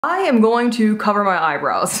I am going to cover my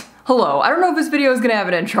eyebrows. Hello, I don't know if this video is gonna have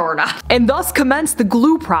an intro or not. And thus commence the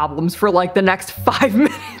glue problems for like the next 5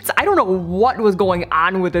 minutes. I don't know what was going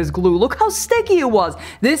on with this glue. Look how sticky it was.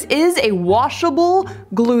 This is a washable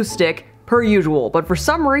glue stick per usual, but for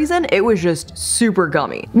some reason it was just super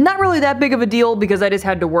gummy. Not really that big of a deal because I just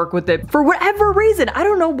had to work with it for whatever reason. I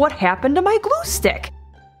don't know what happened to my glue stick.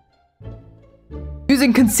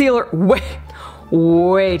 Using concealer,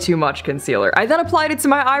 way too much concealer. I then applied it to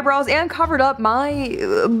my eyebrows and covered up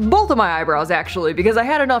both of my eyebrows actually, because I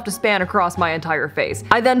had enough to span across my entire face.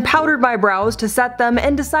 I then powdered my brows to set them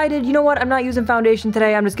and decided, you know what, I'm not using foundation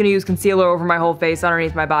today, I'm just gonna use concealer over my whole face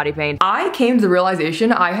underneath my body paint. I came to the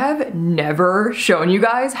realization I have never shown you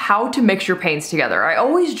guys how to mix your paints together. I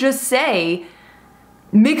always just say,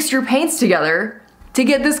 mix your paints together to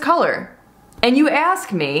get this color. And you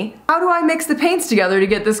ask me, how do I mix the paints together to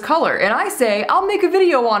get this color? And I say, I'll make a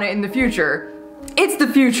video on it in the future. It's the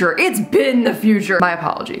future. It's been the future. My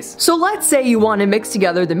apologies. So let's say you want to mix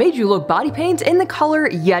together the Madeyewlook body paint in the color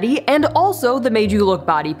Yeti and also the Madeyewlook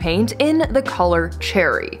body paint in the color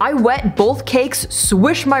Cherry. I wet both cakes,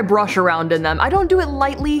 swish my brush around in them. I don't do it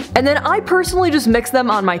lightly. And then I personally just mix them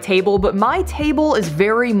on my table, but my table is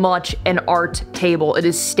very much an art table. It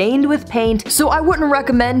is stained with paint, so I wouldn't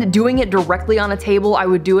recommend doing it directly on a table. I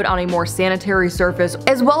would do it on a more sanitary surface,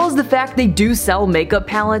 as well as the fact they do sell makeup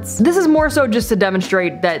palettes. This is more so just to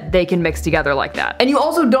demonstrate that they can mix together like that. And you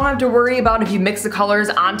also don't have to worry about if you mix the colors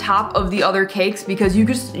on top of the other cakes because you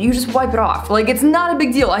just wipe it off. Like, it's not a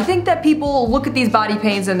big deal. I think that people look at these body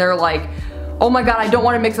paints and they're like, oh my god, I don't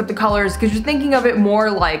want to mix up the colors, because you're thinking of it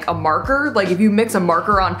more like a marker. Like if you mix a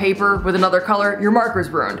marker on paper with another color, your marker's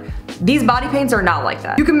ruined. These body paints are not like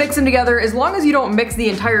that. You can mix them together as long as you don't mix the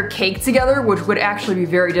entire cake together, which would actually be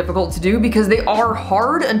very difficult to do because they are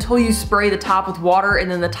hard until you spray the top with water and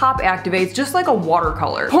then the top activates just like a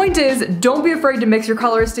watercolor. Point is, don't be afraid to mix your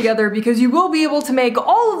colors together because you will be able to make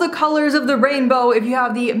all of the colors of the rainbow if you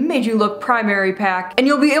have the Madeyewlook primary pack, and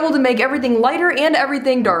you'll be able to make everything lighter and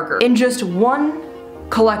everything darker in just one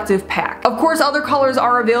collective pack. Of course, other colors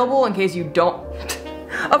are available in case you don't.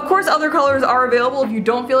 Of course, other colors are available if you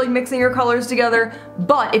don't feel like mixing your colors together,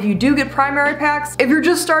 but if you do get primary packs, if you're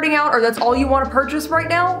just starting out or that's all you want to purchase right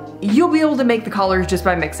now, you'll be able to make the colors just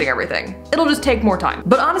by mixing everything. It'll just take more time.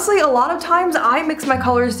 But honestly, a lot of times I mix my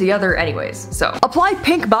colors together anyways, so. Apply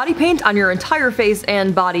pink body paint on your entire face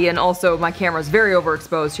and body, and also my camera's very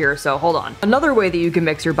overexposed here, so hold on. Another way that you can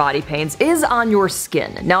mix your body paints is on your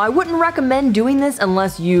skin. Now, I wouldn't recommend doing this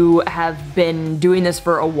unless you have been doing this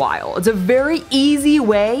for a while. It's a very easy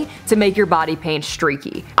way to make your body paint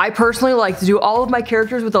streaky. I personally like to do all of my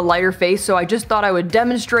characters with a lighter face, so I just thought I would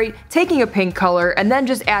demonstrate taking a pink color and then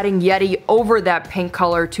just adding Yeti over that pink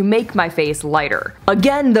color to make my face lighter.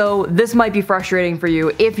 Again though, this might be frustrating for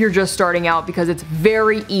you if you're just starting out because it's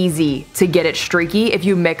very easy to get it streaky if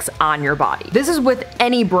you mix on your body. This is with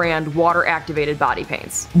any brand water activated body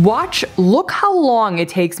paints. Look how long it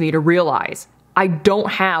takes me to realize I don't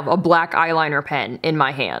have a black eyeliner pen in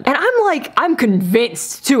my hand. And I'm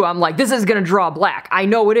convinced too. I'm like, this is gonna draw black. I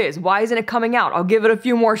know it is. Why isn't it coming out? I'll give it a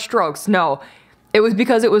few more strokes. No, it was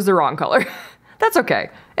because it was the wrong color. That's okay.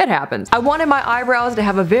 It happens. I wanted my eyebrows to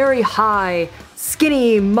have a very high,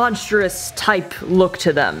 skinny, monstrous type look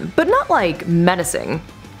to them, but not like menacing.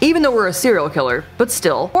 Even though we're a serial killer, but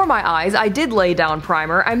still. For my eyes, I did lay down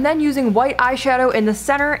primer. I'm then using white eyeshadow in the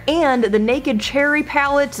center and the Naked Cherry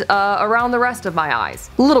palette around the rest of my eyes.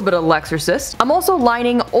 A little bit of L'Exorcist. I'm also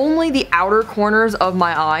lining only the outer corners of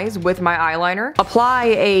my eyes with my eyeliner. Apply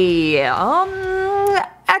a,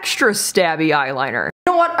 extra stabby eyeliner.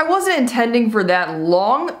 You know what? I wasn't intending for that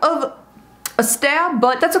long of a stab,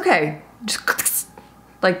 but that's okay. Just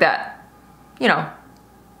like that. You know.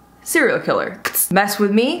 Serial killer. Mess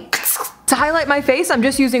with me. To highlight my face, I'm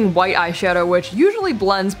just using white eyeshadow, which usually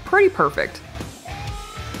blends pretty perfect.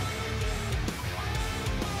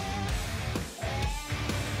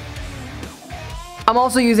 I'm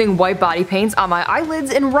also using white body paints on my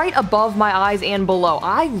eyelids and right above my eyes and below.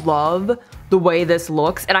 I love the way this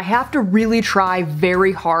looks, and I have to really try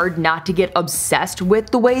very hard not to get obsessed with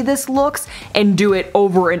the way this looks and do it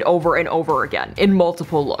over and over and over again in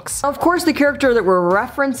multiple looks. Of course, the character that we're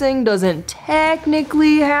referencing doesn't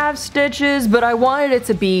technically have stitches, but I wanted it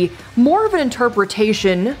to be more of an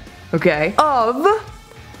interpretation, okay, of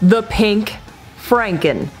the pink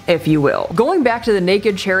Franken, if you will. Going back to the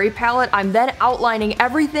Naked Cherry palette, I'm then outlining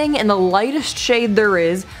everything in the lightest shade there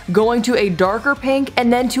is, going to a darker pink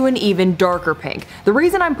and then to an even darker pink. The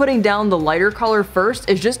reason I'm putting down the lighter color first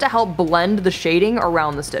is just to help blend the shading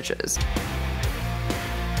around the stitches.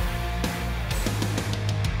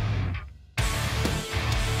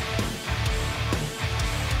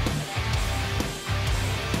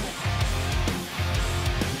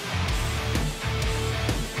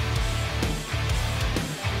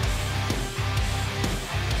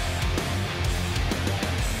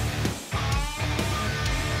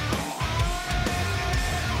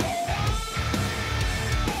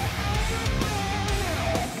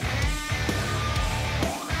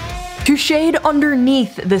 To shade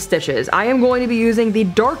underneath the stitches, I am going to be using the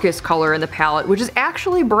darkest color in the palette, which is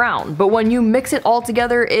actually brown, but when you mix it all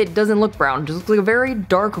together, it doesn't look brown, it just looks like a very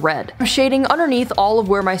dark red. I'm shading underneath all of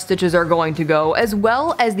where my stitches are going to go, as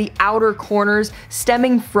well as the outer corners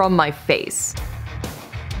stemming from my face.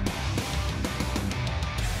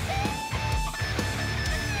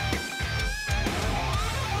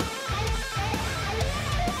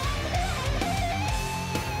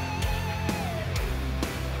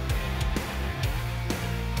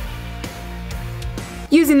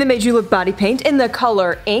 Using the Madeyewlook body paint in the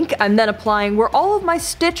color Ink, I'm then applying where all of my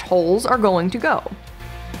stitch holes are going to go.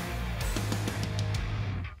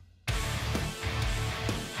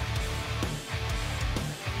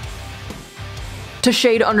 To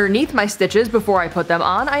shade underneath my stitches before I put them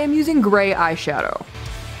on, I am using gray eyeshadow.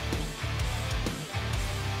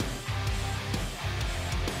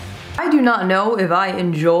 I do not know if I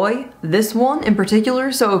enjoy this one in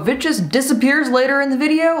particular, so if it just disappears later in the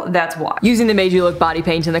video, that's why. Using the Madeyewlook body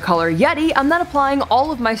paint in the color Yeti, I'm then applying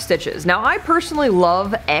all of my stitches. Now, I personally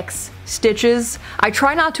love X stitches. I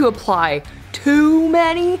try not to apply too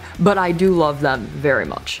many, but I do love them very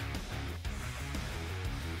much.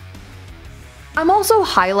 I'm also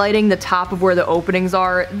highlighting the top of where the openings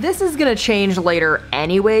are. This is gonna change later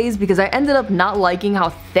anyways, because I ended up not liking how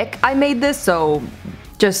thick I made this, so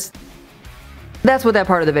just that's what that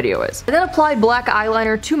part of the video is. I then applied black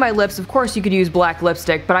eyeliner to my lips. Of course you could use black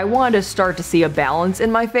lipstick, but I wanted to start to see a balance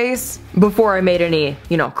in my face before I made any,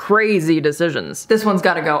 crazy decisions. This one's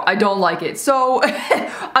gotta go. I don't like it. So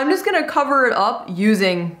I'm just gonna cover it up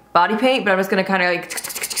using body paint, but I'm just gonna kind of like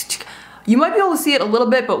you might be able to see it a little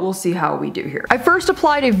bit, but we'll see how we do here. I first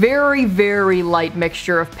applied a very, very light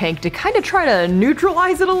mixture of pink to kind of try to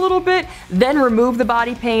neutralize it a little bit, then remove the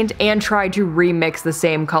body paint and try to remix the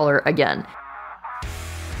same color again.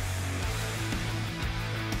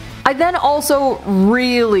 I then also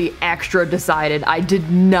really extra decided I did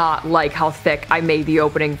not like how thick I made the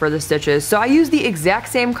opening for the stitches, so I used the exact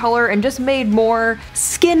same color and just made more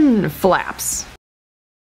skin flaps.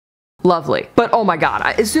 Lovely. But oh my god,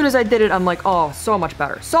 as soon as I did it, I'm like, oh, so much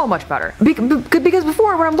better, so much better. Because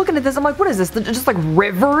before, when I'm looking at this, I'm like, what is this? Just like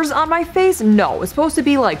rivers on my face? No, it's supposed to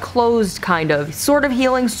be like closed kind of, sort of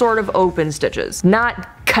healing, sort of open stitches,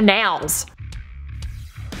 not canals.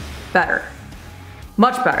 Better.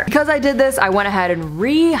 Much better. Because I did this, I went ahead and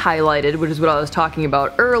re-highlighted, which is what I was talking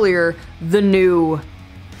about earlier, the new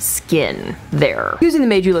skin there. Using the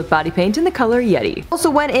Madeyewlook body paint in the color Yeti. Also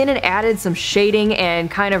went in and added some shading and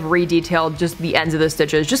kind of re-detailed just the ends of the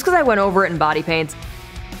stitches, just because I went over it in body paints.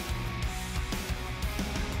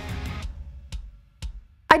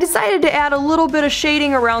 I decided to add a little bit of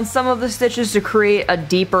shading around some of the stitches to create a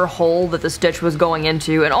deeper hole that the stitch was going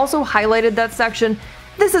into, and also highlighted that section.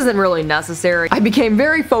 This isn't really necessary. I became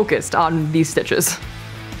very focused on these stitches.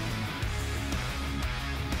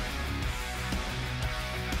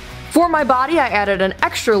 For my body, I added an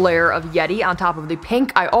extra layer of Yeti on top of the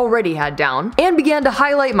pink I already had down, and began to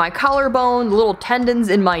highlight my collarbone, the little tendons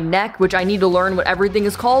in my neck, which I need to learn what everything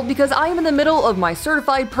is called because I am in the middle of my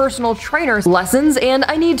certified personal trainer lessons, and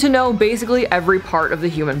I need to know basically every part of the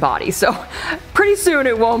human body. So pretty soon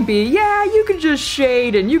it won't be, yeah, you can just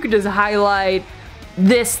shade and you can just highlight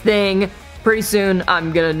this thing. Pretty soon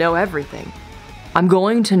I'm gonna know everything. I'm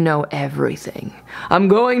going to know everything. I'm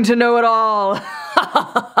going to know it all.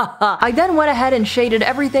 I then went ahead and shaded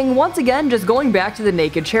everything once again, just going back to the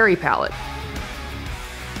Naked Cherry palette.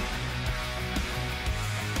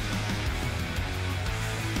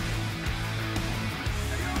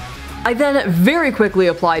 I then very quickly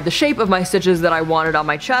applied the shape of my stitches that I wanted on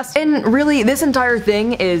my chest, and really this entire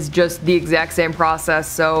thing is just the exact same process,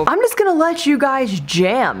 so I'm just gonna let you guys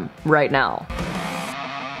jam right now.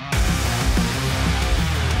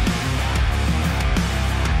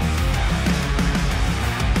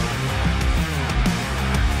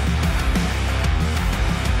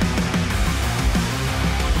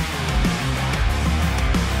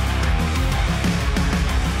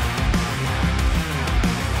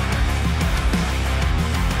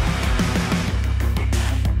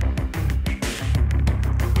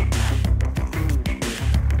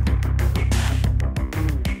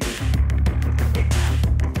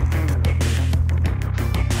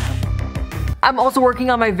 I'm also working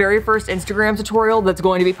on my very first Instagram tutorial that's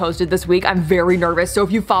going to be posted this week. I'm very nervous, so if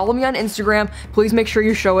you follow me on Instagram, please make sure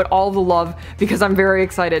you show it all the love because I'm very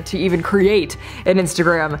excited to even create an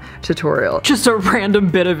Instagram tutorial. Just a random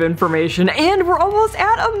bit of information, and we're almost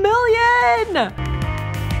at 1 million!